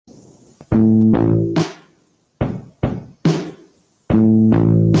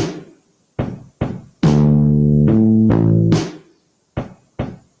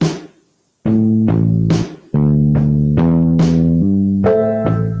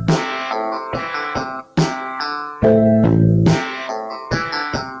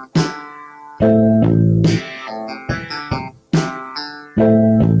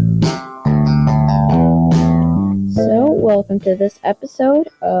Welcome to this episode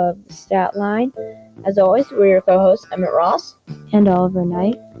of Stat Line. As always, we're your co-hosts, Emmett Ross and Oliver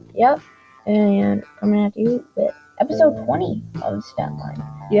Knight. Yep, and coming at you with episode 20 of Stat Line.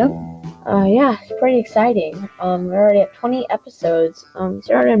 Yep. Yeah, it's pretty exciting. We're already at 20 episodes. We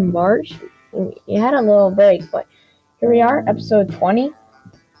started in March. You had a little break, but here we are, episode 20.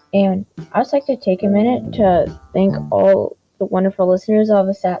 And I would like to take a minute to thank all the wonderful listeners of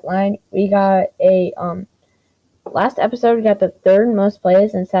the Stat Line. We got a last episode, we got the third most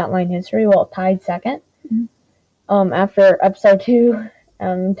plays in Statline history, tied second. Mm-hmm. After episode 2,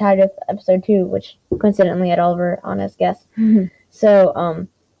 tied with episode 2, which coincidentally had Oliver on as guest. Mm-hmm. So,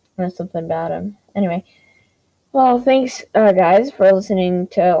 that's something about him. Anyway, well, thanks, guys, for listening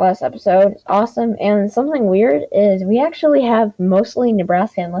to last episode. It's awesome. And something weird is we actually have mostly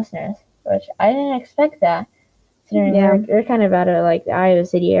Nebraskan listeners, which I didn't expect that. Considering we're kind of out of, the Iowa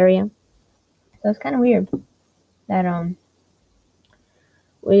City area. So it's kind of weird that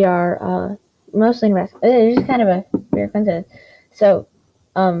we are mostly in Nebraska. It's just kind of a weird coincidence. So,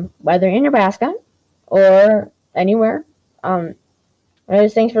 whether in Nebraska or anywhere,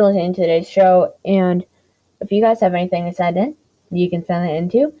 thanks for listening to today's show. And if you guys have anything to send in, you can send it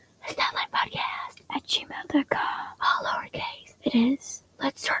into statlinepodcast@gmail.com. All lowercase. It is.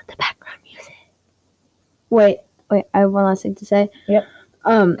 Let's start the background music. Wait. I have one last thing to say. Yep.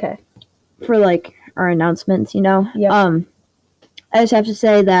 Okay. For our announcements, Yep. I just have to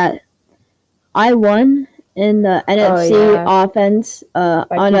say that I won in the NFC offense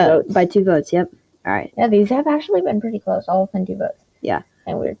by 2 votes. Yep. All right. Yeah, these have actually been pretty close, all within 2 votes. Yeah.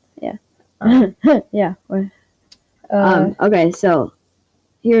 And weird. Yeah. Yeah. Okay, so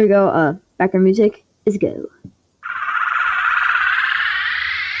here we go. Background music. Let's go.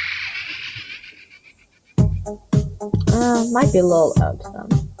 Might be a little up some.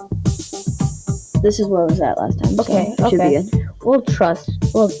 This is where it was at last time. Okay, so should be good. We'll trust.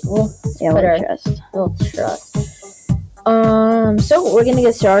 We'll trust. We'll trust. So we're gonna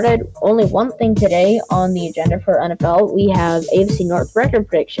get started. Only one thing today on the agenda for NFL. We have AFC North record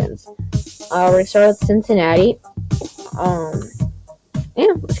predictions. We're gonna start with Cincinnati.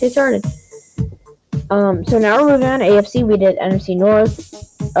 Let's get started. So now we're moving on to AFC. We did NFC North,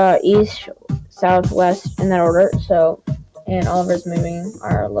 East, South, West in that order. So. And Oliver's moving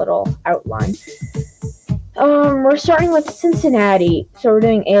our little outline. We're starting with Cincinnati. So we're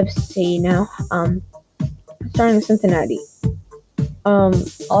doing AFC now. Starting with Cincinnati.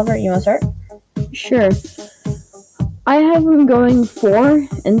 Oliver, you want to start? Sure. I have them going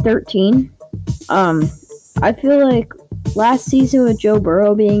 4-13. I feel like last season with Joe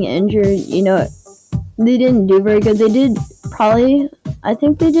Burrow being injured, they didn't do very good. They did I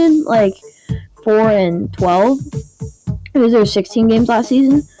think they did 4-12. It was their 16 games last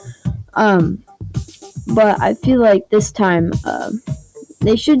season. But I feel like this time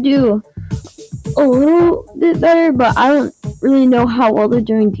they should do a little bit better, but I don't really know how well they're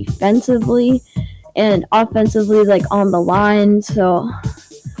doing defensively and offensively, on the line. So,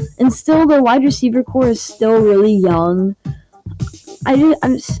 and still the wide receiver core is still really young.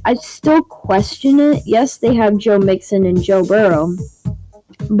 I still question it. Yes, they have Joe Mixon and Joe Burrow,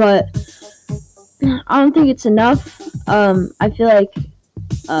 but I don't think it's enough. I feel like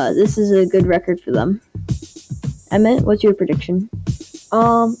this is a good record for them. Emmett, what's your prediction?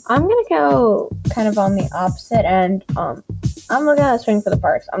 I'm gonna go kind of on the opposite end. I'm gonna swing for the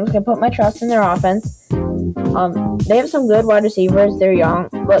Parks. I'm just gonna put my trust in their offense. They have some good wide receivers. They're young,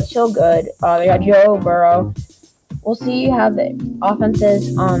 but still good. They got Joe Burrow. We'll see how the offense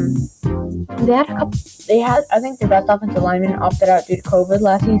is. I think their best offensive lineman opted out due to COVID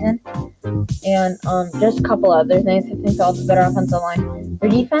last season. And just a couple other things. I think they'll have a better offensive line. Their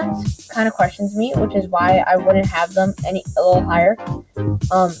defense kind of questions me, which is why I wouldn't have them a little higher.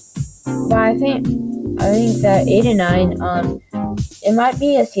 But I think that 8-9, it might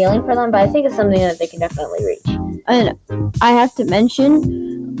be a ceiling for them, but I think it's something that they can definitely reach. And I have to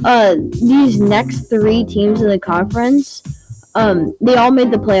mention, these next 3 teams in the conference, they all made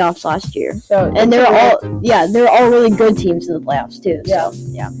the playoffs last year. So and they're all really good teams in the playoffs too. Yeah. So,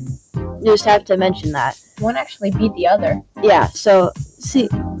 yeah. just have to mention that. One actually beat the other. Yeah, so see,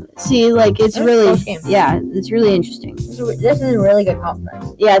 like it's really, it's really interesting. This is a really good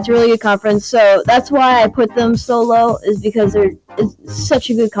conference. Yeah, it's a really good conference. So that's why I put them so low, is because it's such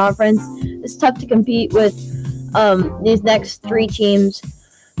a good conference. It's tough to compete with these next 3 teams,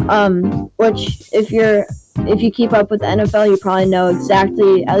 which if you keep up with the NFL, you probably know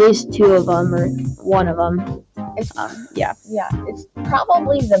exactly at least 2 of them or 1 of them. It's it's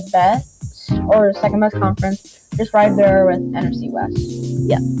probably the best or second best conference, just right there with NFC West.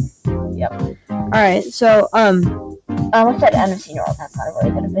 Yep. All right, so I almost said NFC North. That's not a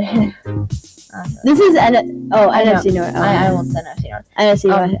very good division. This is NFC North. I almost said NFC North. NFC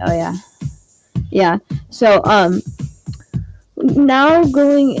North. Yeah. So now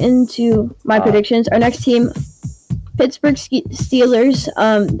going into my predictions, our next team, Pittsburgh Steelers.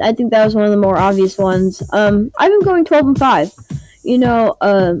 I think that was one of the more obvious ones. I've been going 12-5. You know,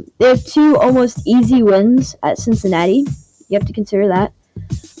 they have 2 almost easy wins at Cincinnati. You have to consider that.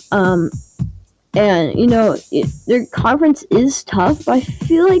 And, you know, their conference is tough, but I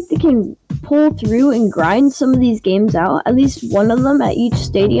feel like they can pull through and grind some of these games out, at least one of them at each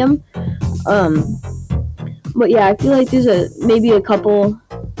stadium. But yeah, I feel like there's maybe a couple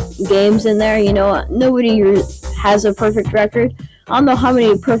games in there. You know, nobody has a perfect record. I don't know how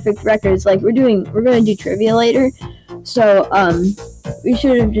many perfect records. Like we're going to do trivia later, so we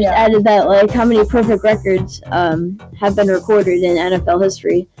should have just added that. Like how many perfect records have been recorded in NFL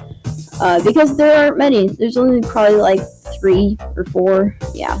history? Because there aren't many. There's only probably like 3 or 4.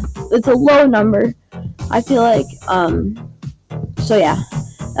 Yeah, it's a low number. I feel like. So yeah,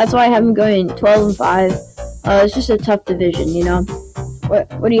 that's why I have them going 12-5. It's just a tough division, you know.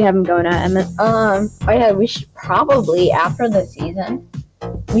 What do you have them going at, Emmett? We should probably, after the season,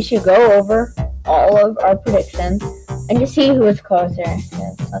 we should go over all of our predictions and just see who is closer.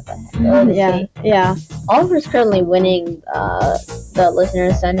 What the heck? Yeah. Oliver's currently winning the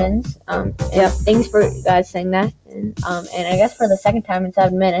listener sentence. Thanks for you guys saying that. And I guess for the second time in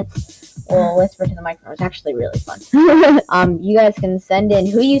 7 minutes, we'll whisper to the microphone. It's actually really fun. You guys can send in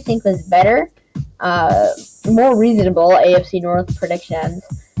who you think was better. More reasonable AFC North predictions.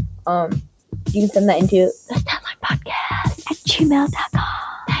 You can send that into the Statline Podcast at gmail.com.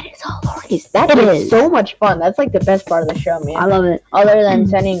 That is all lowercase. That is so much fun. That's like the best part of the show, man. I love it. Other than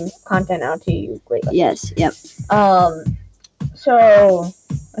sending content out to you, great listeners. Yes. Yep. So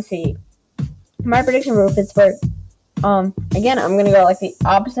let's see. My prediction for Pittsburgh. Again, I'm gonna go like the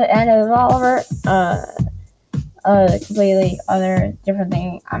opposite end of Oliver. Completely other different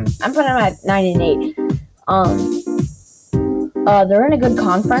thing. I'm putting them at 9-8. They're in a good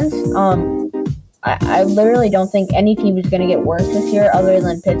conference. I literally don't think any team is gonna get worse this year other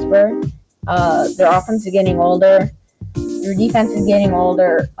than Pittsburgh. Their offense is getting older. Their defense is getting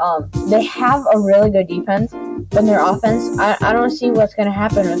older. They have a really good defense, but their offense, I don't see what's gonna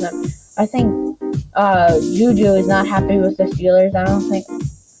happen with them. I think Juju is not happy with the Steelers. I don't think.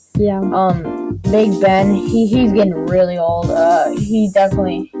 Yeah. Big Ben, he's getting really old. He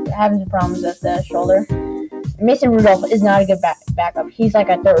definitely having some problems with the shoulder. Mason Rudolph is not a good backup. He's like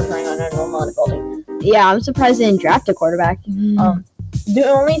a 3rd string on a normal building. Yeah, I'm surprised they didn't draft a quarterback. The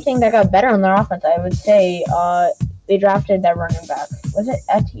only thing that got better on their offense, I would say, they drafted that running back. Was it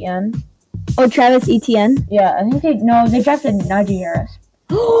Etienne? Oh, Travis Etienne? Yeah, I think they drafted Najee Harris.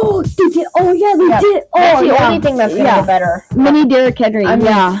 Oh, they did. Oh, yeah, they did. Oh, that's the only thing that's going to get better. Mini Derrick Henry.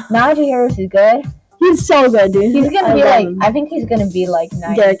 Najee Harris is good. He's so good, dude. He's going to be like, I think he's going to be like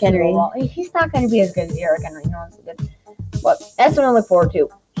Derrick Henry. He's not going to be as good as Derrick Henry. No one's good. But that's what I look forward to.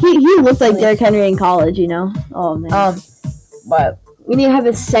 He looked like Derrick Henry in college, you know? Oh, man. But we need to have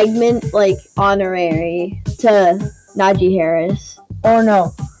a segment, like, honorary to Najee Harris. Or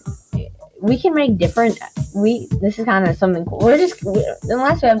no. We can make different. This is kind of something cool. In the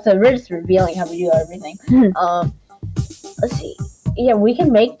last 2 episodes, we're just revealing how we do everything. Let's see. Yeah, we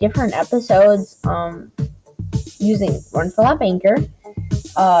can make different episodes using Run Fill Up Anchor.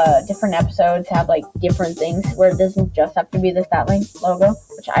 Different episodes have like different things where it doesn't just have to be the Statline logo,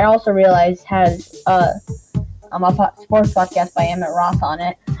 which I also realized has a sports podcast by Emmett Roth on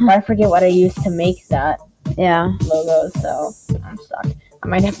it. But I forget what I used to make that logo, so I'm stuck. I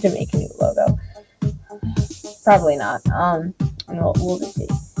might have to make a new logo. Probably not. And we'll just see.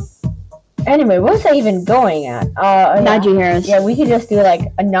 Anyway, what was I even going at? Najee Harris. Yeah, we could just do like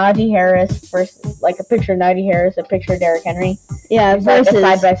a Najee Harris versus like a picture of Najee Harris, a picture of Derrick Henry. Yeah, versus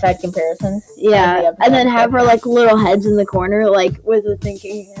side by side comparisons. Yeah, and then have her like little heads in the corner, like with the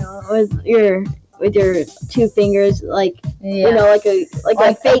thinking, you know, with your 2 fingers, like you know, like a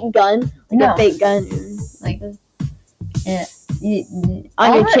fake gun, a fake gun, like yeah.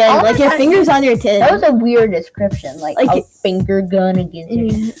 On your chin, like your fingers on your chin. That was a weird description, like a finger gun against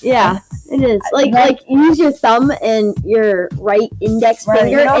your chin. Yeah, it is. Like use your thumb and your right index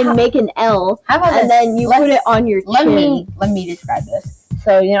finger and make an L, and then you put it on your chin. Let me describe this.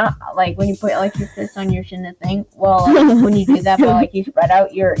 So, like when you put like your fist on your chin, the thing. Well, when you do that, but like you spread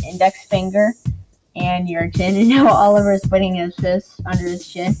out your index finger and your chin, and now Oliver is putting his fist under his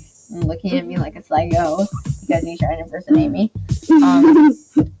chin and looking at me like a psycho because he's trying to impersonate me. I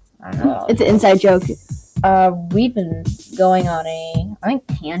don't know. It's an inside joke. We've been going on I think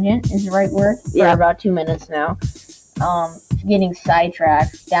tangent is the right word, for about 2 minutes now. Getting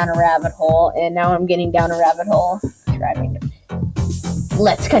sidetracked down a rabbit hole, and now I'm getting down a rabbit hole describing it.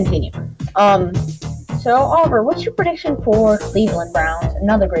 Let's continue. So Oliver, what's your prediction for Cleveland Browns?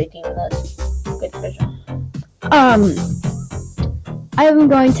 Another great team in this good division. I have them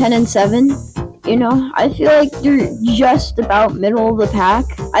going 10-7. I feel like they're just about middle of the pack.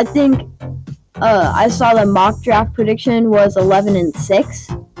 I think I saw the mock draft prediction was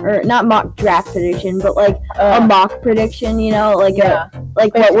 11-6, or not mock draft prediction, but like a mock prediction. Like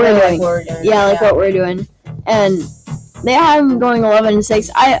what we're doing. What we're doing, and they have them going 11-6.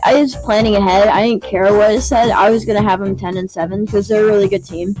 I was planning ahead. I didn't care what it said. I was gonna have them 10-7 because they're a really good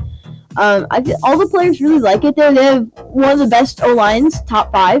team. I feel all the players really like it there. They have one of the best O-lines,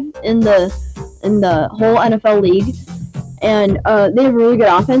 top 5 in the whole NFL league, and they have a really good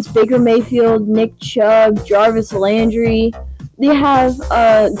offense. Baker Mayfield, Nick Chubb, Jarvis Landry. They have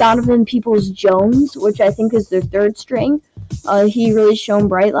Donovan Peoples-Jones, which I think is their third string. He really shone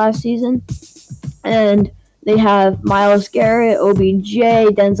bright last season, and they have Myles Garrett, OBJ,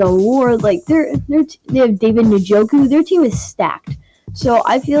 Denzel Ward. Like they have David Njoku. Their team is stacked. So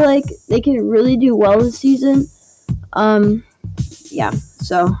I feel like they can really do well this season. So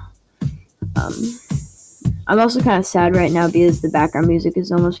I'm also kind of sad right now because the background music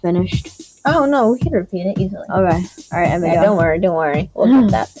is almost finished. Oh no, we can repeat it easily. Okay. All right, Emma. Don't worry. We'll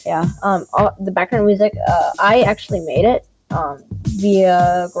get that. Yeah. The background music, I actually made it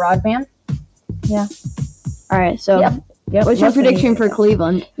via GarageBand. Yeah. All right. So, yep. What's your prediction for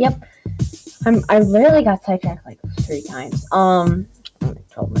Cleveland? Yep. I literally got sidetracked like 3 times.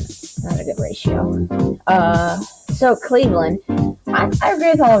 12 minutes. Not a good ratio. So Cleveland, I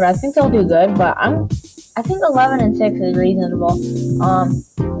agree with Oliver. I think they'll do good, but I think 11-6 is reasonable.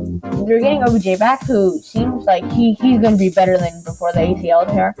 They're getting OBJ back, who seems like he's going to be better than before the ACL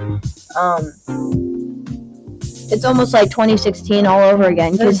tear. It's almost like 2016 all over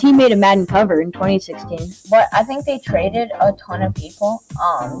again because he made a Madden cover in 2016. But I think they traded a ton of people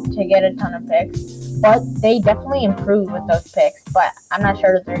to get a ton of picks. But they definitely improved with those picks. But I'm not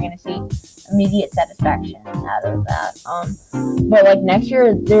sure that they're going to see immediate satisfaction out of that. But like next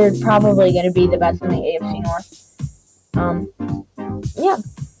year, they're probably going to be the best in the AFC North. Yeah.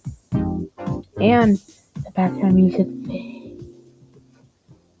 And the background music.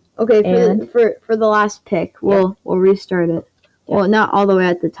 Okay, for the last pick, we'll restart it. Well, not all the way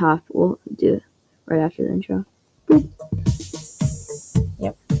at the top. We'll do it right after the intro.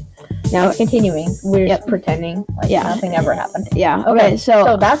 Yep. Now continuing, we're just pretending like nothing ever happened. Yeah. Okay.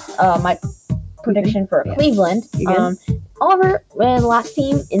 So that's my prediction for Cleveland. Oliver, the last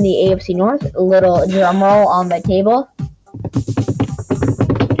team in the AFC North. A little drum roll on the table.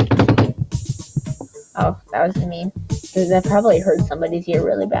 Oh, that was mean. That probably hurt somebody's ear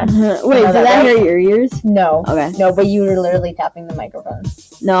really bad. Wait, did that hurt your ears? No. Okay. No, but you were literally tapping the microphone.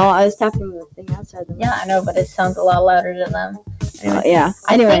 No, I was tapping the thing outside the microphone. Yeah, I know, but it sounds a lot louder to them. Anyway, yeah.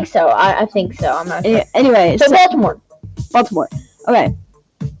 Anyway. I think so. I think so. I'm not sure. Anyway. So Baltimore. Okay.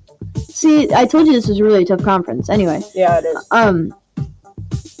 See, I told you this was a really tough conference. Anyway. Yeah, it is.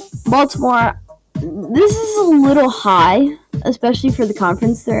 Baltimore, this is a little high, especially for the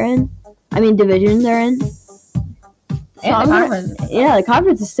conference they're in. Division they're in. So the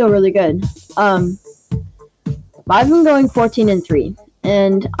conference is still really good. I've been going 14-3,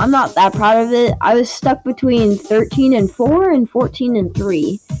 and I'm not that proud of it. I was stuck between 13-4 and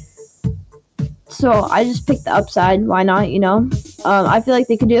 14-3. So I just picked the upside. Why not? I feel like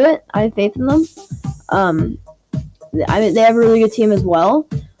they could do it. I have faith in them. They have a really good team as well.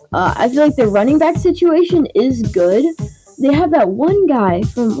 I feel like their running back situation is good. They have that one guy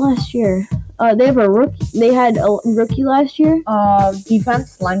from last year. They have a rookie. They had a rookie last year.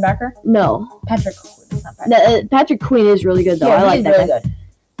 Defense linebacker. No, Patrick Queen. Patrick Queen is really good though. Yeah, I like that really guy. Good.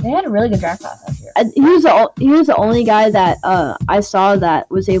 They had a really good draft class last year. He was the only guy that I saw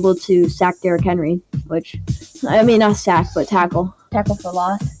that was able to sack Derrick Henry, which not sack but tackle. Tackle for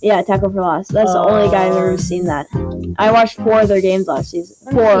loss. Yeah, tackle for loss. That's the only guy I've ever seen that. I watched 4 of their games last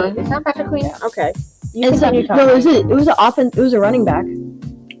season. 4. It's not Patrick Queen. Yeah. Okay. You continue talking. No, it was an offense. It was a running back.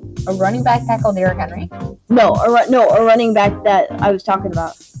 A running back tackled Derrick Henry? No, a running back that I was talking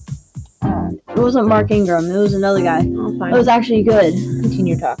about. It wasn't Mark Ingram. It was another guy. Oh, fine. It was actually good.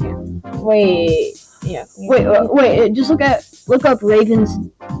 Continue talking. Wait. Yeah. Wait. Just look up Ravens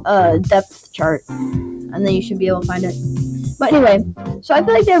depth chart, and then you should be able to find it. But anyway, so I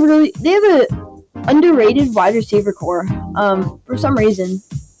feel like they have a underrated wide receiver core. For some reason,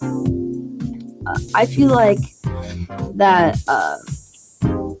 I feel like that.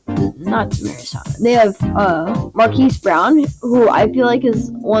 Not Marisol. They have Marquise Brown, who I feel like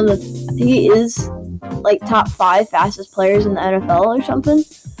is he is like top 5 fastest players in the NFL or something.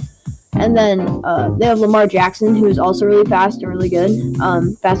 And then they have Lamar Jackson, who is also really fast and really good.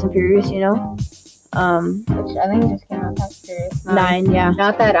 Fast and Furious, you know. Which I think just came out Fast and Furious 9, yeah.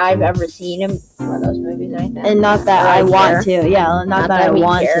 Not that I've ever seen him in one of those movies or anything. And not that I want to, yeah. Not that I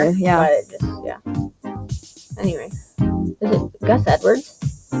want to, yeah. But it just, yeah. Anyway, is it Gus Edwards?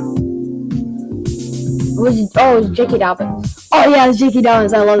 It was J.K. Dobbins. Oh, yeah, it's J.K.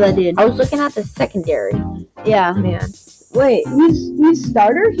 Dobbins. I love that dude. I was looking at the secondary. Yeah. Man. Wait, he's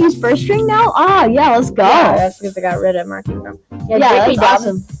starter? He's first string now? Ah, yeah, let's go. Yeah, that's because they got rid of Mark Ingram. Yeah, J.K. that's Dobbins.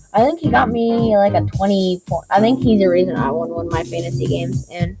 awesome. I think he got me like a 24. I think he's the reason I won one of my fantasy games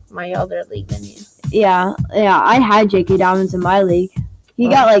in my other league venue. Yeah, I had J.K. Dobbins in my league. He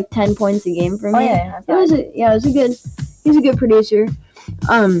got like 10 points a game from me. Yeah. He's a good producer.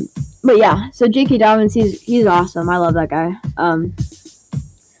 But yeah, so J.K. Dobbins, he's awesome. I love that guy.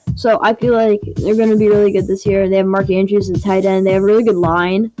 So I feel like they're going to be really good this year. They have Mark Andrews as a tight end. They have a really good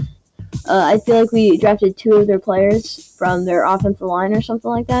line. I feel like we drafted 2 of their players from their offensive line or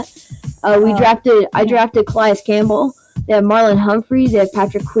something like that. I drafted Calais Campbell. They have Marlon Humphrey. They have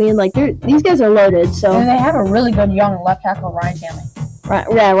Patrick Queen. Like these guys are loaded. So and they have a really good young left tackle, Ronnie Stanley.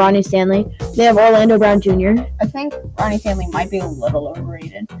 Yeah, Ronnie Stanley. They have Orlando Brown Jr. I think Ronnie Stanley might be a little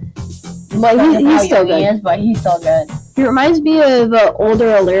overrated. But he's still good. But he's still good. He reminds me of older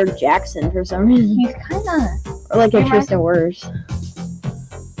Alaric Jackson for some reason. He's kind of or like a Tristan Wirfs.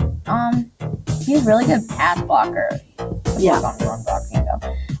 He's a really good pass blocker. Yeah. On run blocking though.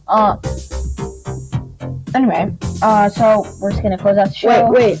 Anyway, so we're just gonna close out the show.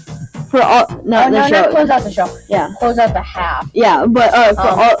 Wait. Not close out the show. Yeah. Close out the half. Yeah, but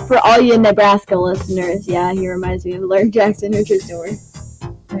for all you Nebraska listeners, yeah, he reminds me of Alaric Jackson or Tristan Wirfs.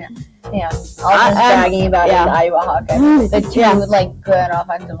 Yeah. I was just bragging about his Iowa Hawkeyes. The 2 good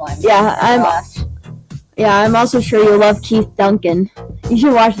offensive linemen. Yeah, I'm also sure you'll love Keith Duncan. You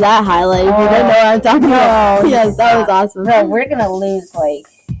should watch that highlight if you don't know what I'm talking about. Yes, that was awesome. No, we're gonna lose we're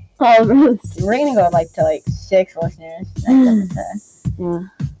gonna go to 6 listeners next episode.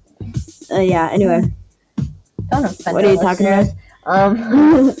 Yeah. Anyway. Don't offend what are you talking about?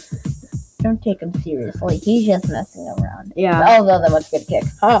 Don't take him seriously. He's just messing around. Yeah. Although that was a good kick.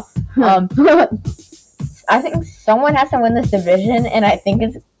 I think someone has to win this division, and I think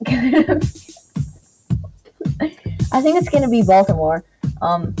it's gonna be Baltimore.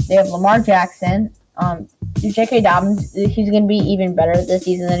 They have Lamar Jackson. J.K. Dobbins, he's gonna be even better this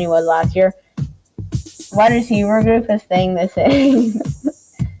season than he was last year. Wide receiver group is staying the same.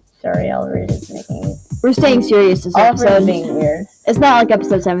 Sorry, Albert is making me. We're staying serious this episode. Alfred's being weird. It's not like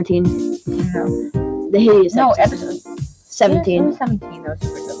episode 17. No. The hideous episode 17. It was 17. That was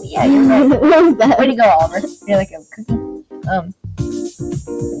super silly. Yeah, you're right. Way to go, Oliver. You're like a cookie.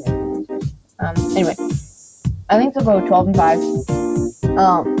 Anyway, I think they'll go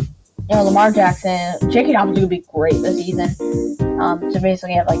 12-5. Lamar Jackson, J.K. Dobbins would be great this season. So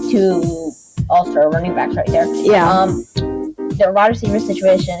basically, you have 2 all-star running backs right there. Yeah. The wide receiver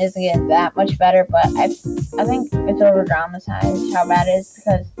situation isn't getting that much better, but I think it's over dramatized how bad it is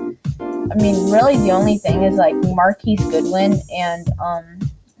because, really the only thing is Marquise Goodwin and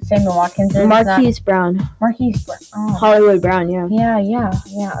Samuel Watkins. Marquise Brown. Oh. Hollywood Brown, yeah. Yeah.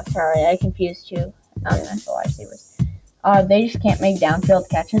 Sorry, I confused 2 NFL wide receivers. They just can't make downfield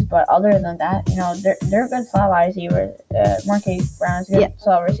catches, but other than that, they're a good slot wide receiver. Marquise Brown is a good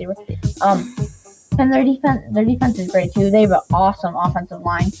slot receiver. And their defense is great too. They have an awesome offensive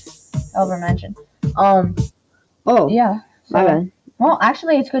line. Oliver mentioned. Yeah. My bad. Well,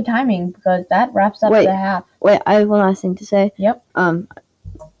 actually, it's good timing because that wraps up the half. Wait, I have one last thing to say. Yep.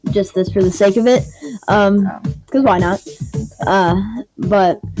 Just this for the sake of it. Because why not? Okay.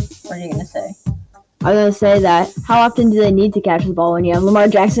 But what are you gonna say? I'm gonna say that how often do they need to catch the ball when you have Lamar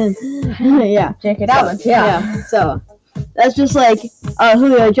Jackson? Yeah. J.K. Dobbins. Yeah. So that's just like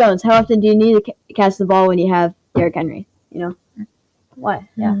Julio Jones. How often do you need to catch the ball when you have Derrick Henry? What?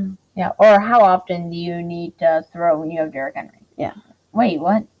 Yeah. Yeah. Or how often do you need to throw when you have Derrick Henry? Yeah. Wait,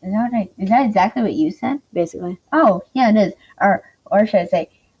 what? Is that exactly what you said? Basically. Oh, yeah, it is. Or should I say,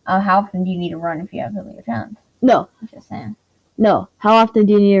 how often do you need to run if you have Julio Jones? No. I'm just saying. No. How often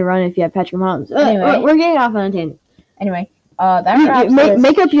do you need to run if you have Patrick Mahomes? Anyway. We're getting off on a tangent. Anyway, that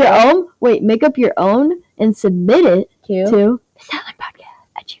make up your own. Wait, make up your own and submit it to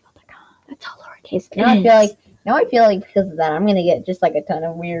sidelinepodcast@gmail.com. That's all lowercase. Now I feel like because of that, I'm gonna get just like a ton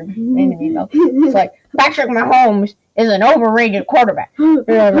of weird random emails. It's like Patrick Mahomes is an overrated quarterback.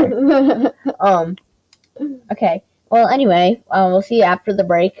 Okay. Well, anyway, we'll see you after the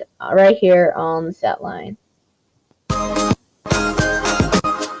break, right here on the set line.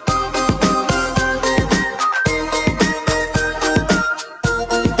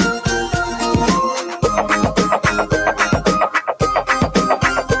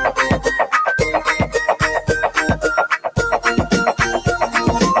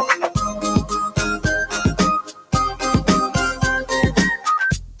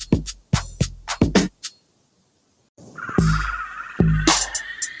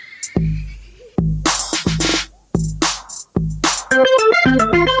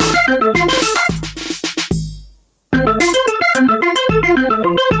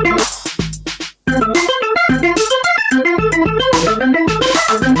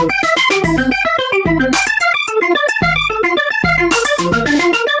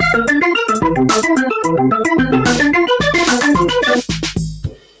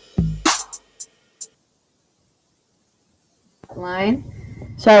 Line.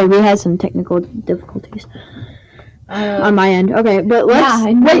 Sorry, we had some technical difficulties on my end. Okay, but let's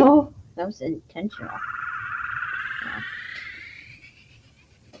I know. Wait. That was intentional.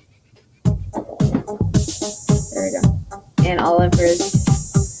 There we go. And Oliver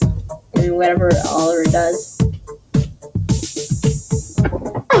is doing whatever Oliver does.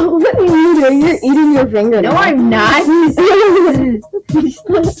 What are you doing? You're eating your finger. No, I'm not.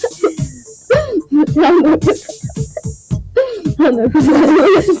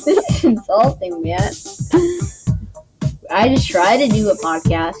 It's insulting, man. I just try to do a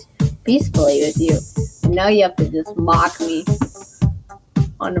podcast peacefully with you, and now you have to just mock me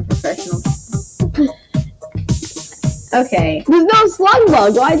on a professional. Okay. There's no slug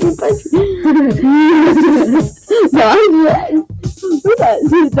bug. Why'd you punch me? Who's that?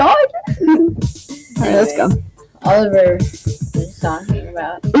 His dog? Alright, let's go. Oliver is talking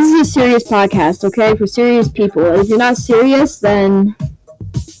about. This is a serious podcast, okay? For serious people. If you're not serious, then.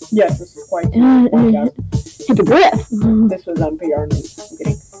 Yes, this is quite serious podcast. Hypocrite. This was on PR news. I'm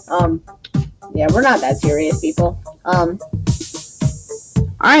kidding. Yeah, we're not that serious, people.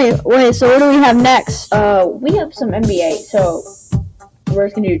 Alright, wait, so what do we have next? We have some NBA, so we're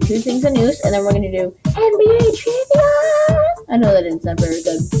just gonna do two things of news, and then we're gonna do NBA trivia! I know that didn't sound very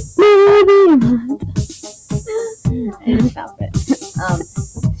good. And stop it.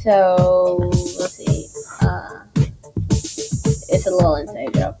 So, let's see. It's a little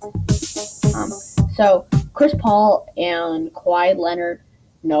inside joke. So, Chris Paul and Kawhi Leonard.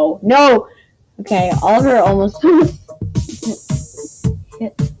 No. Okay, Oliver almost.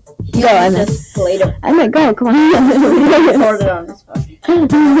 Just played him. I let go. Come on. Recorded on this phone.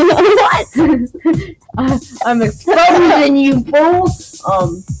 What? I'm exposing you, fool.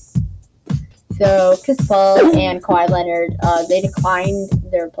 So Chris Paul and Kawhi Leonard, they declined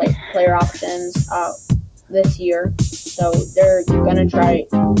their player options this year. So they're gonna try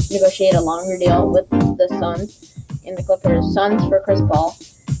negotiate a longer deal with the Suns and the Clippers. Suns for Chris Paul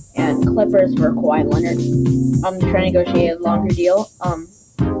and Clippers for Kawhi Leonard. They're trying to negotiate a longer deal.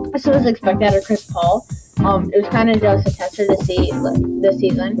 So as expected out of Chris Paul, it was kind of just a tester to see this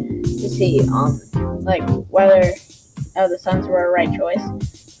season to see whether the Suns were a right choice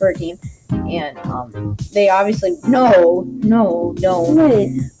for a team, and they obviously no.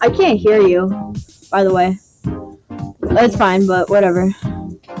 Wait, I can't hear you. By the way, it's fine, but whatever.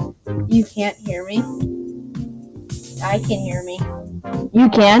 You can't hear me. I can hear me. You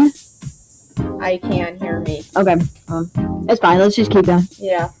can. I can hear me. Okay. It's fine. Let's just keep going.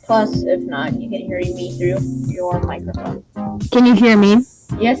 Yeah. Plus, if not, you can hear me through your microphone. Can you hear me?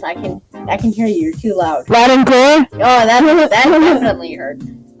 Yes, I can. I can hear you. You're too loud. Loud and clear? Oh, that definitely heard.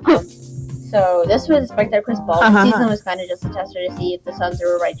 So this was expected Chris Paul. The season was kind of just a tester to see if the Suns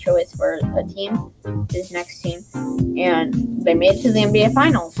were the right choice for a team, his next team, and they made it to the NBA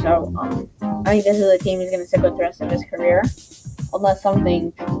Finals. So I think this is a team he's going to stick with the rest of his career, unless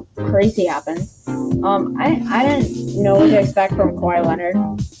something crazy happens. I didn't know what to expect from Kawhi Leonard.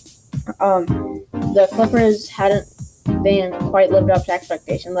 The Clippers hadn't quite lived up to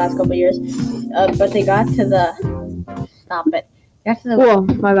expectations the last couple of years, but they got to the That's the Cool.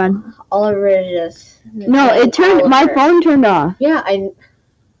 My bad. Oliver is just. No, it turned. My phone turned off. Yeah,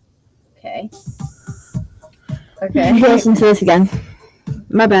 Okay. Okay. Listen to this again.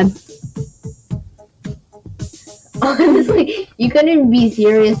 My bad. Honestly, you couldn't be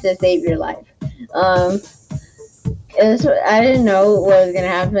serious to save your life. I didn't know what was gonna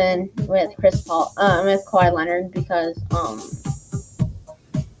happen with with Kawhi Leonard because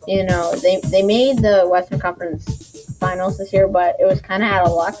they made the Western Conference Finals this year, but it was kind of out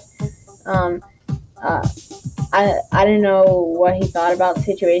of luck. I didn't know what he thought about the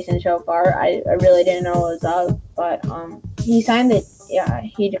situation so far. I really didn't know what was up, but he signed it. Yeah,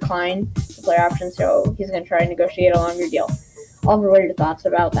 he declined the player option, so he's gonna try to negotiate a longer deal. Oliver, what are your thoughts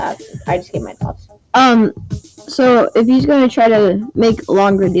about that? I just gave my thoughts. So if he's going to try to make a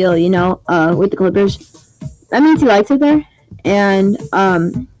longer deal, with the Clippers, that means he likes it there, and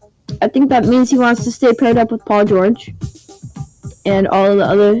I think that means he wants to stay paired up with Paul George and all of the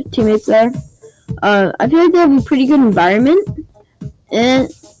other teammates there. I feel like they have a pretty good environment in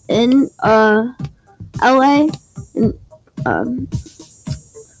LA.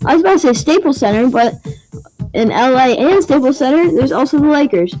 I was about to say Staples Center, but in LA and Staples Center, there's also the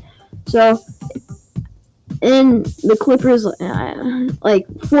Lakers. So in the Clippers,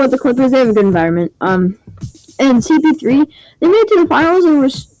 for the Clippers, they have a good environment. And CP3, they made it to the finals and were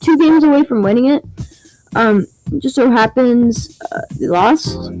 2 games away from winning it. Just so happens they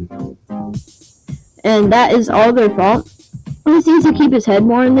lost, and that is all their fault. He needs to keep his head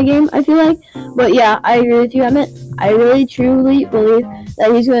more in the game, I feel like. But yeah, I agree with you, Emmett. I really truly believe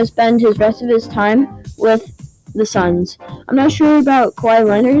that he's going to spend his rest of his time with the Suns. I'm not sure about Kawhi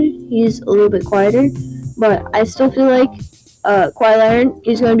Leonard. He's a little bit quieter, but I still feel like Kawhi Leonard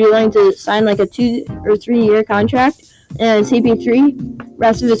is going to be willing to sign like a 2 or 3 year contract, and CP3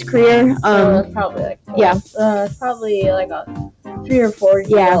 rest of his career. So it's probably it's probably like a 3 or 4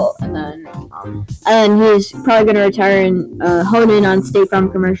 deal, and then and he's probably going to retire and hone in on State Farm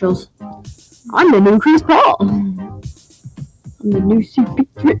commercials. I'm the new Chris Paul. I'm the new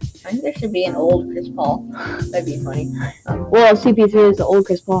CP3. I think there should be an old Chris Paul. That'd be funny. Well, CP3 is the old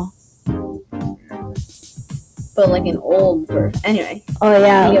Chris Paul. But like an old version. Anyway. Oh,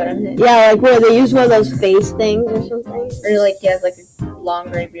 yeah. You know what I'm saying? Yeah, like where they use one of those face things or something. Or like he has like a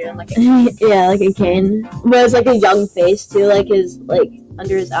long gray beard and like a yeah, like a cane. But it's like a young face too. Like his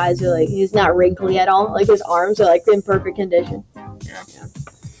under his eyes are he's not wrinkly at all. Like his arms are in perfect condition. Yeah.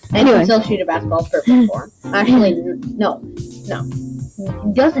 And he can still shoot a basketball perfect form. Actually, no.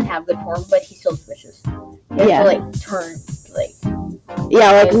 He doesn't have good form, but he still swishes. He has to turn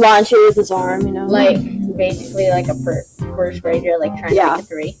launch it with his arm, basically like a first grader trying to make a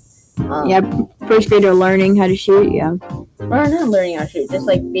 3. First grader learning how to shoot, Or not learning how to shoot, just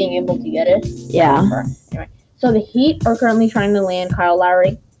being able to get it. Yeah. Anyway, so the Heat are currently trying to land Kyle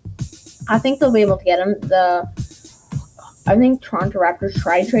Lowry. I think they'll be able to get him. I think Toronto Raptors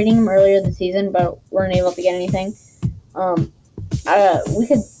tried trading him earlier this season, but weren't able to get anything. I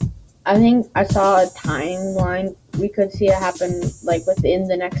think I saw a timeline. We could see it happen within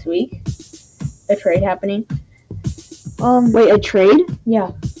the next week. A trade happening. Wait, a trade?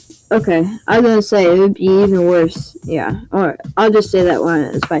 Yeah. Okay, I was gonna say it would be even worse. Yeah. Alright, I'll just say that one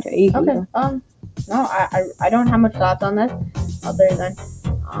is my trade. Okay. No, I don't have much thoughts on this, other than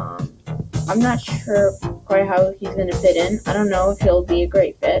I'm not sure quite how he's gonna fit in. I don't know if he'll be a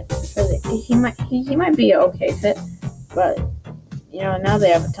great fit. He might be an okay fit, but now they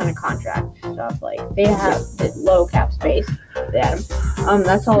have a ton of contract stuff. They have low cap space. They had him.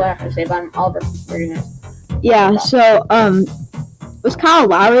 That's all I have to say about him. Oliver, what are you gonna say? Yeah. So with Kyle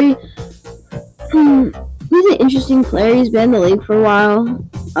Lowry, he's an interesting player. He's been in the league for a while.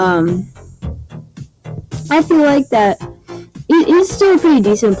 I feel like that he's still a pretty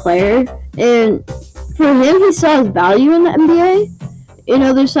decent player, and for him, he saw his value in the NBA.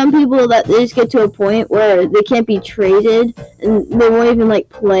 There's some people that they just get to a point where they can't be traded, and they won't even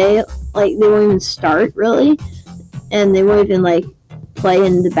play. They won't even start really, and they won't even play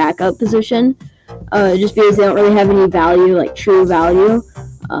in the backup position, just because they don't really have any value, true value.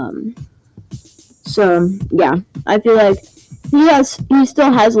 So yeah, I feel like he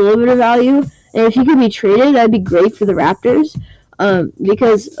still has a little bit of value, and if he could be traded, that'd be great for the Raptors,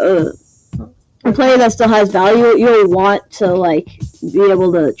 because a player that still has value, you'll want to be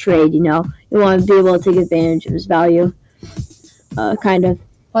able to trade. You want to be able to take advantage of his value, kind of.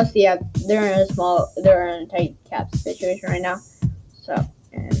 Plus, yeah, they're in a tight cap situation right now. So,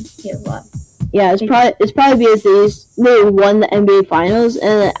 and he has a lot. Yeah, it's probably because they won the NBA Finals,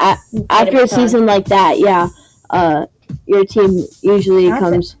 and after a season like that, your team usually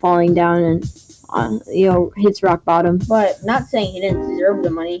comes falling down and hits rock bottom. But not saying he didn't deserve the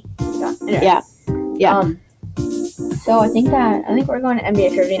money. Anyway. Yeah. So I think we're going to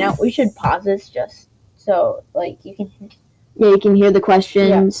NBA trivia now. We should pause this just so you can. Yeah, you can hear the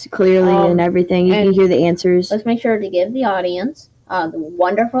questions clearly and everything. You can hear the answers. Let's make sure to give the audience, the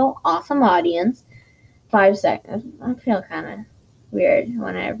wonderful, awesome audience, 5 seconds. I feel kind of weird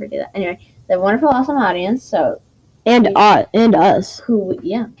when I ever do that. Anyway, the wonderful, awesome audience. So and us. Who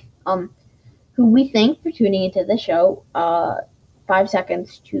we thank for tuning into the show. 5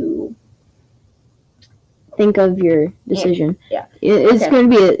 seconds to think of your decision. Yeah.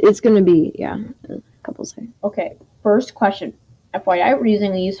 It's gonna be a couple seconds. Okay. First question. FYI, we're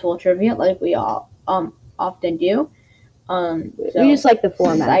using useful trivia like we all often do. We just like the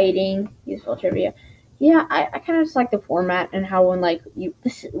format. Exciting, useful trivia. Yeah, I kind of just like the format and how when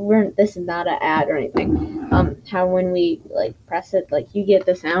this is not an ad or anything. How when we press it, you get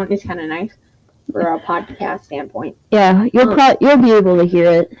the sound. It's kind of nice for a podcast standpoint. Yeah, you'll be able to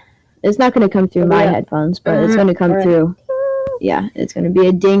hear it. It's not going to come through my headphones, but it's going to come through. Yeah, it's going to be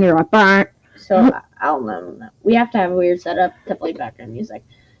a ding or a bang. So I'll know. We have to have a weird setup to play background music.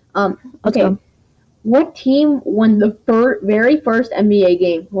 Okay. What team won the very first NBA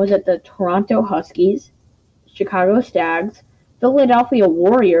game? Was it the Toronto Huskies, Chicago Stags, Philadelphia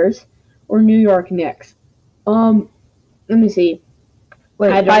Warriors, or New York Knicks? Let me see.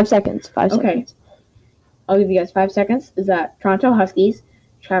 Wait, 5 seconds. 5 seconds. Okay. I'll give you guys 5 seconds. Is that Toronto Huskies,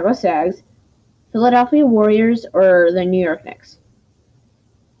 Chicago Stags, Philadelphia Warriors, or the New York Knicks?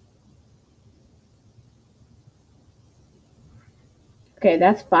 Okay,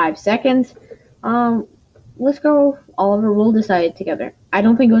 that's 5 seconds. Let's go. Oliver, we'll decide together. I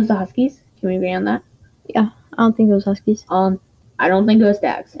don't think it was the Huskies. Can we agree on that? Yeah, I don't think it was Huskies. I don't think it was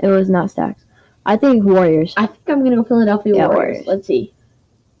Stags. It was not Stags. I think Warriors. I think I'm gonna go Philadelphia Warriors. Let's see.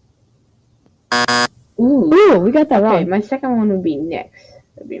 Ooh, we got that wrong. Okay, my second one would be Knicks.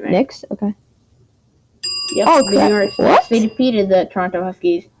 That'd be Knicks? Okay. Yep. Oh, the New York Knicks. They defeated the Toronto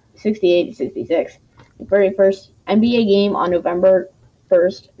Huskies 68-66. The very first NBA game on November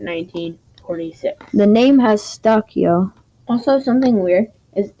 1st, 1946. The name has stuck, yo. Also, something weird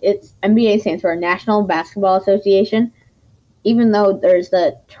is it's NBA stands for National Basketball Association, even though there's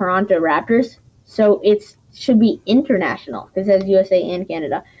the Toronto Raptors, so it should be international because it says USA and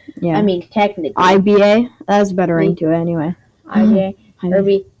Canada. Yeah. I mean, technically. IBA? That has a better ring to it anyway. IBA.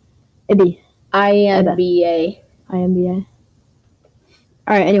 IBA. INBA. INBA.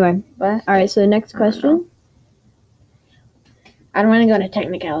 Alright, anyway. Alright, so next question. I don't want to go into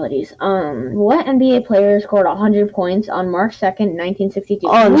technicalities. What NBA player scored 100 points on March 2nd, 1962?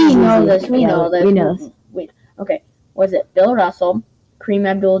 Oh, we know this. We know this. Okay. Was it Bill Russell, Kareem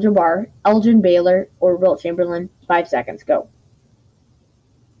Abdul-Jabbar, Elgin Baylor, or Wilt Chamberlain? 5 seconds. Go.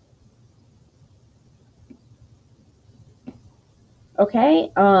 Okay.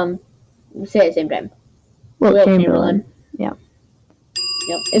 Say it at the same time. Wilt Chamberlain. Yeah.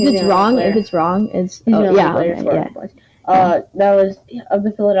 Yep. If it's wrong, it's that was of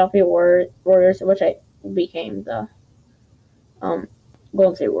the Philadelphia Warriors, which became the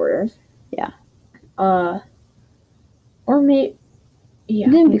Golden State Warriors. Yeah. Or maybe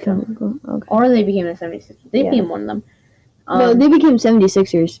or they became the 76ers. They became one of them. No, they became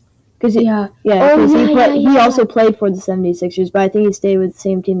 76ers. Because he also played for the 76ers, but I think he stayed with the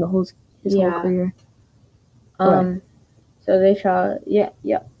same team his whole career. So they shot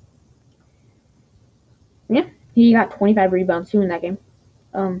he got 25 rebounds too in that game.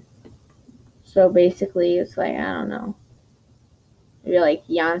 So basically it's I don't know. Maybe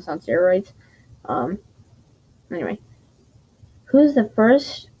Giannis on steroids. Anyway. Who's the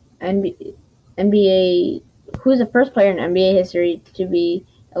first player in NBA history to be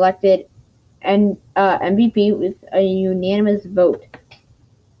elected MVP with a unanimous vote?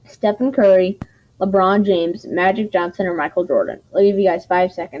 Stephen Curry, LeBron James, Magic Johnson, or Michael Jordan? I'll give you guys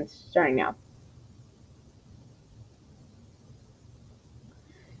 5 seconds starting now.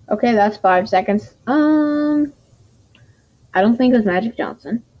 Okay, that's 5 seconds. I don't think it was Magic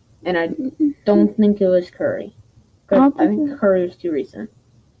Johnson, and I don't think it was Curry. I think Curry was too recent.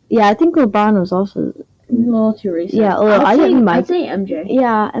 Yeah, I think LeBron was also a little too recent. Yeah, I'd say MJ.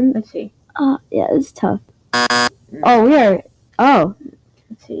 Yeah, and let's see. Yeah, it's tough. Let's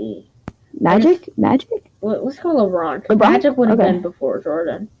see. Magic? Let's call LeBron. Magic would have been before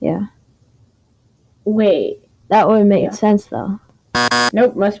Jordan. Yeah. Wait. That would make sense though.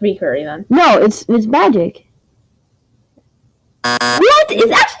 Nope, must be Curry then. No, it's Magic. What?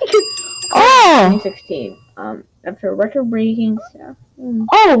 It's actually 2016. After record-breaking stuff.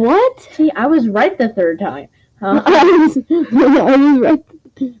 Oh, what? See, I was right the third time. I was right.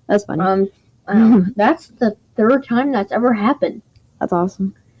 That's funny. Wow, that's the third time that's ever happened. That's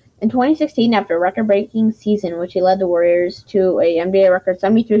awesome. In 2016, after a record-breaking season, which he led the Warriors to a NBA record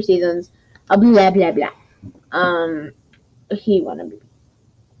 73 seasons, blah blah blah. He won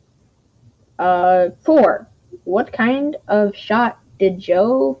MVP. 4. What kind of shot did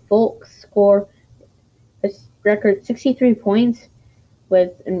Joe Folk score his record 63 points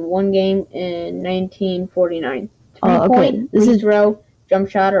with in one game in 1949? Three-point, free throw, jump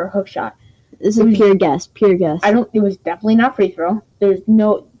shot, or hook shot? This is pure guess. Pure guess. It was definitely not free throw.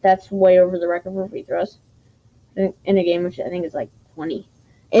 That's way over the record for free throws in a game, which I think is like 20.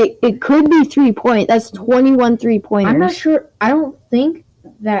 It could be 3-point. That's 21 3-pointers. I'm not sure. I don't think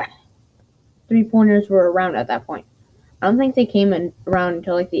that 3-pointers were around at that point. I don't think they came around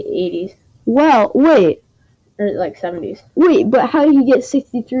until like the 80s. Well, wait. Or like 70s. Wait, but how did he get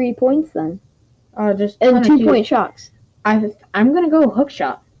 63 points then? Just and 2-point shots. I'm gonna go hook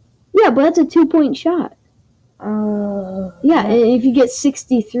shot. Yeah, but that's a 2-point shot. Yeah, and if you get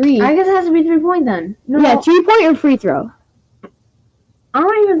 63... I guess it has to be 3-point then. No, yeah, 3-point or free throw? I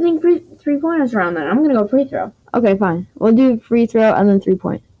don't even think 3-pointers around then. I'm going to go free throw. Okay, fine. We'll do free throw and then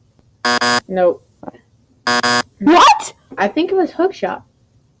 3-point. Nope. What? I think it was hook shot.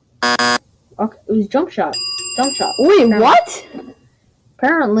 Okay, it was jump shot. Jump shot. Wait, what?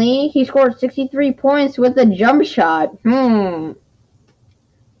 Apparently, he scored 63 points with a jump shot.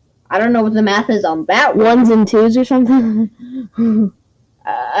 I don't know what the math is on that one. 1s and 2s or something?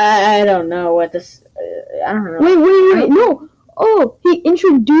 I don't know what this... I don't know. Wait, no. Oh, he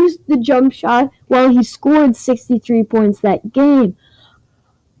introduced the jump shot while he scored 63 points that game.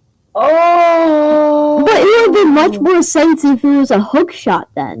 Oh! But it would make much more sense if it was a hook shot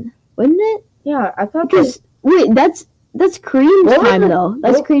then, wouldn't it? Yeah, I thought... Because, wait, that's Kareem's time, though.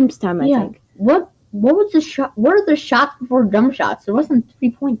 That's Kareem's time, I think. What was the shot? What are the shots before jump shots? There wasn't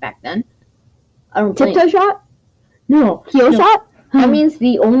 3-point back then. I don't think. Tiptoe shot? No. Heel shot? That means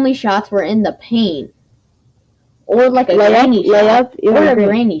the only shots were in the paint. Or like a layup, shot. Or a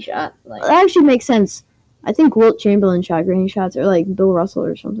granny shot. That actually makes sense. I think Wilt Chamberlain shot granny shots, or like Bill Russell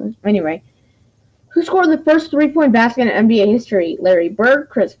or something. Anyway. Who scored the first 3-point basket in NBA history? Larry Bird,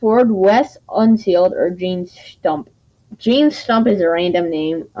 Chris Ford, Wes Unseld, or Gene Stump? Gene Stump is a random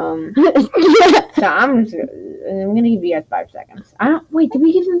name. So I'm gonna give you guys 5 seconds. Wait, did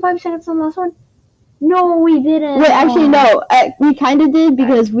we give them 5 seconds on the last one? No, we didn't. Wait, actually, no. We kind of did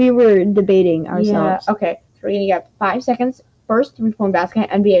because we were debating ourselves. Yeah, okay. So we're gonna get 5 seconds. First 3-point basket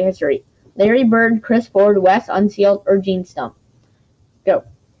in NBA history. Larry Bird, Chris Ford, Wes Unseld, or Gene Stump? Go.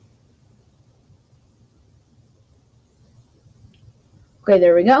 Okay,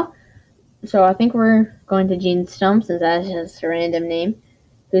 there we go. So I think we're going to Gene Stump, since that's just a random name,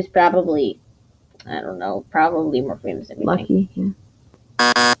 who's probably, I don't know, probably more famous than we Lucky, think.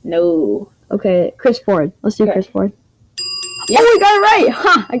 Yeah. No. Okay, Chris Ford. Let's do Chris Ford. Yep. Oh, we got it right!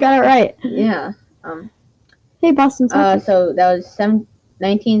 Ha! I got it right. Yeah. Hey, Boston Celtics. So that was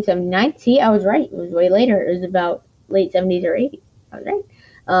 1979. See, I was right. It was way later. It was about late 70s or 80s. I was right.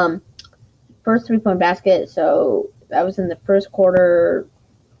 First 3-point basket, so that was in the first quarter,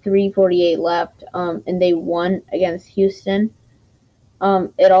 3:48 left, and they won against Houston.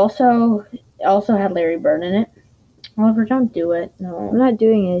 It also had Larry Bird in it. Oliver, don't do it. No. I'm not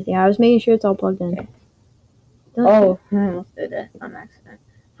doing anything. I was making sure it's all plugged in. Okay. I almost did it on accident.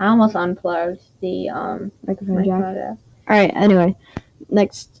 I almost unplugged the microphone jack. Alright, anyway.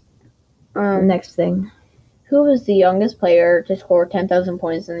 Next thing. Who was the youngest player to score 10,000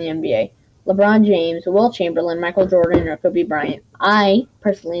 points in the NBA? LeBron James, Wilt Chamberlain, Michael Jordan, or Kobe Bryant? I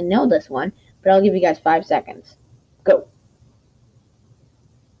personally know this one, but I'll give you guys 5 seconds. Go.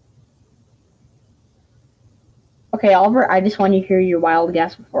 Okay, Oliver, I just want you to hear your wild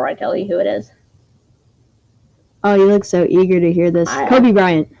guess before I tell you who it is. Oh, you look so eager to hear this. Kobe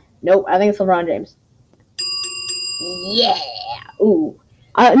Bryant. Nope, I think it's LeBron James. Yeah! Ooh.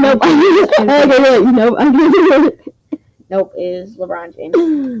 Nope. Nope, it is LeBron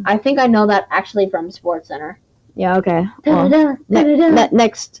James. I think I know that actually from SportsCenter. Yeah, okay. Well,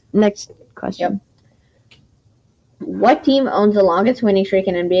 next question. Yep. What team owns the longest winning streak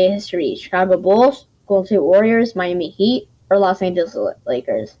in NBA history? Chicago Bulls, Golden State Warriors, Miami Heat, or Los Angeles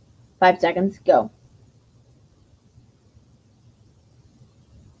Lakers? 5 seconds, go.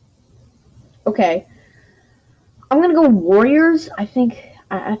 Okay. I'm gonna go Warriors. I think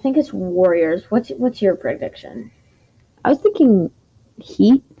it's Warriors. What's your prediction? I was thinking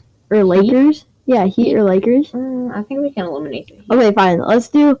Heat or Lakers. Yeah, Heat or Lakers. I think we can eliminate the Heat. Okay, fine. Let's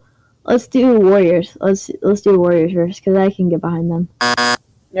do Warriors. Let's do Warriors first because I can get behind them.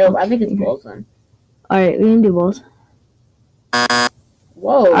 No, I think it's Bulls then. All right, we can do Bulls.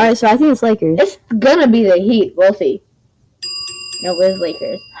 Whoa. Alright, so I think it's Lakers. It's gonna be the Heat. We'll see. No, it's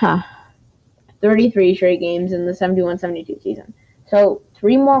Lakers. Huh. 33 straight games in the 71-72 season. So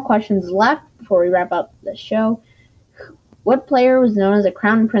 3 more questions left before we wrap up the show. What player was known as the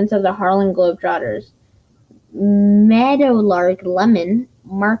Crown Prince of the Harlem Globetrotters? Meadowlark Lemon,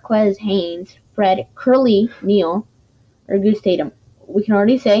 Marquez Haynes, Fred Curly Neal, or Goose Tatum? We can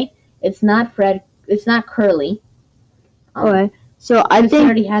already say it's not Fred. It's not Curly. Okay. So I think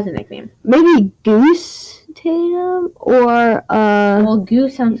already has a nickname. Maybe Goose Tatum or Well,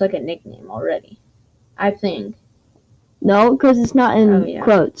 Goose sounds like a nickname already. I think. No, because it's not in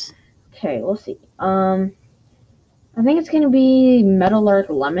quotes. Okay, we'll see. I think it's gonna be Meadowlark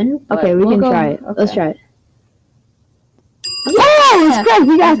Lemon. Okay, we can try it. Okay. Let's try it. Yeah, it's great.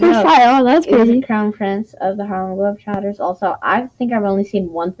 We got first try. Oh, that's crazy. He's the Crown Prince of the Harlem Globetrotters. Also, I think I've only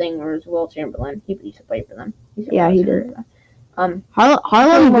seen one thing where it was Will Chamberlain. He used to play for them. He did. Harlem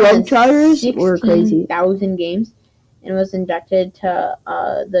Globetrotters were crazy. 16,000 games, and was inducted to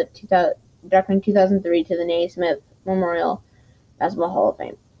inducted in 2003 to the Naismith Memorial Basketball Hall of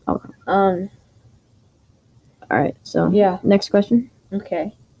Fame. Okay. All right. So yeah. Next question.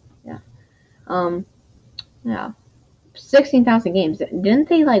 Okay. Yeah. Yeah. 16,000 games. Didn't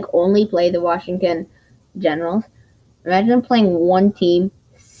they only play the Washington Generals? Imagine playing one team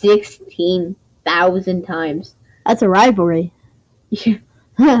 16,000 times. That's a rivalry. Yeah.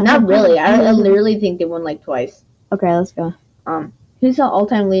 Not really. I literally think they won twice. Okay, let's go. Who's the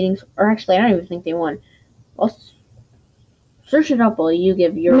all-time leading? Or actually, I don't even think they won. I'll search it up while you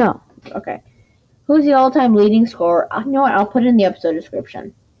give your. No. Okay. Who's the all-time leading scorer? You know what? I'll put it in the episode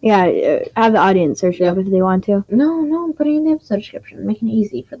description. Yeah, have the audience search it up if they want to. No, I'm putting it in the episode description. Making it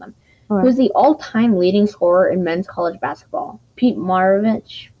easy for them. Right. Who's the all-time leading scorer in men's college basketball? Pete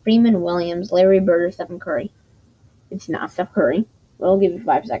Maravich, Freeman Williams, Larry Bird, or Stephen Curry? It's not Steph Curry. We'll give you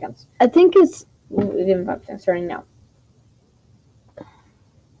 5 seconds. I think it's... We'll give him 5 seconds, starting now.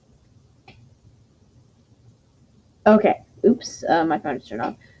 Okay. Oops. My phone just turned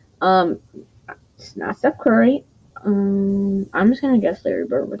off. It's not Steph Curry. I'm just going to guess Larry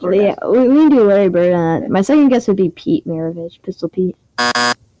Bird. What's your guess? We can do Larry Bird on that. My second guess would be Pete Maravich. Pistol Pete.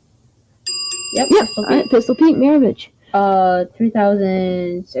 Yep. Pistol Pete. All right, Pistol Pete Maravich.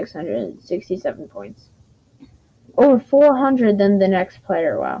 3,667 points. Over 400 than the next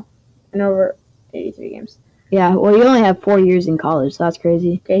player. Wow. And over 83 games. Yeah, well, you only have 4 years in college, so that's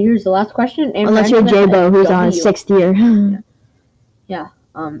crazy. Okay, here's the last question. Unless you're J-Bo, who's on his 6th year. Yeah.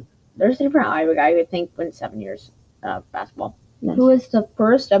 There's a different Iowa guy who I think went 7 years basketball. Nice. Who was the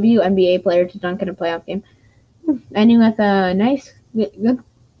first WNBA player to dunk in a playoff game? Ending with a nice,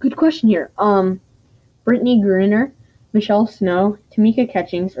 good question here. Brittany Griner, Michelle Snow, Tamika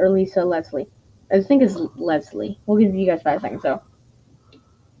Catchings, or Lisa Leslie? I think it's Leslie. We'll give you guys 5 seconds, though.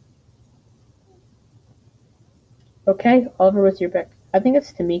 Okay, Oliver, what's your pick? I think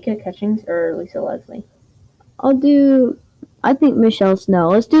it's Tamika Catchings or Lisa Leslie. I think Michelle Snow.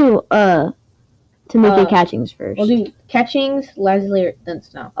 Let's do Tamika Catchings first. We'll do Catchings, Leslie, or then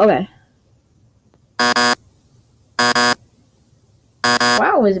Snow. Okay.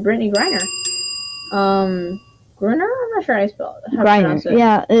 Wow, it was Brittany Griner. Griner? I'm not sure how to pronounce it.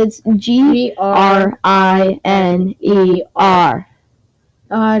 Yeah, it's Griner.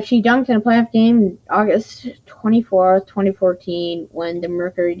 She dunked in a playoff game August 24th, 2014, when the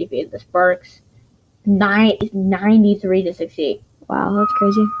Mercury defeated the Sparks 93-68. Wow, that's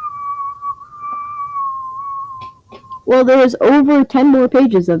crazy. Well, there's over 10 more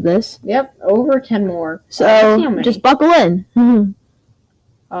pages of this. Yep, over 10 more. So, just buckle in.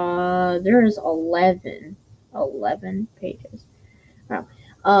 There's 11 pages. Wow.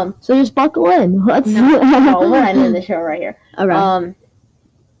 So just buckle in. No, we're ending the show right here. Okay.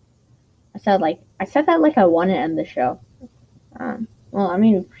 I said that like I want to end the show. Well, I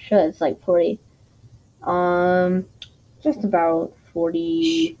mean, sure, it's 40. Just about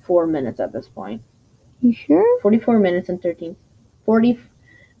 44 minutes at this point. You sure? 44 minutes and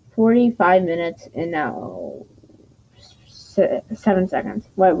 45 minutes and now 7 seconds.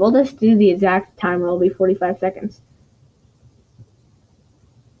 Wait, we'll just do the exact timer. It'll be 45 seconds.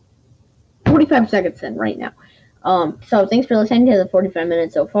 45 seconds then, right now. So thanks for listening to the 45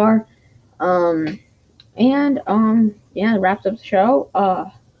 minutes so far. Yeah, that wraps up the show.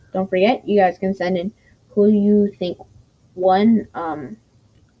 Don't forget, you guys can send in who you think won,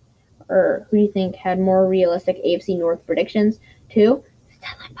 or who you think had more realistic AFC North predictions to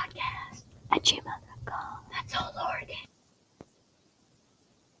statlinepodcast@gmail.com. That's all lowercase.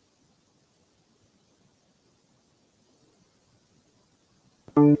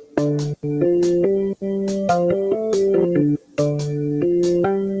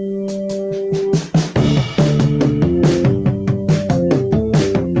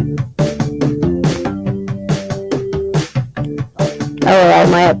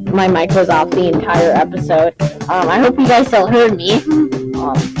 sorry, my mic was off the entire episode. I hope you guys still heard me.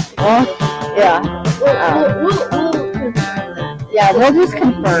 Yeah, we'll just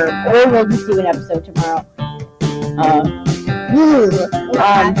confirm, or we'll just do an episode tomorrow.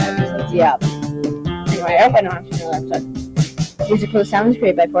 Yeah. Anyway, I hope I don't have to do another episode. Musical sounds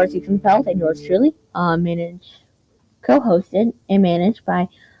created by Forrest Felt and yours truly. Co-hosted and managed by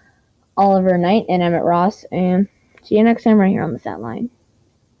Oliver Knight and Emmett Ross. And see you next time right here on the set line.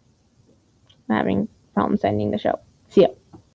 I'm having problems ending the show. See ya.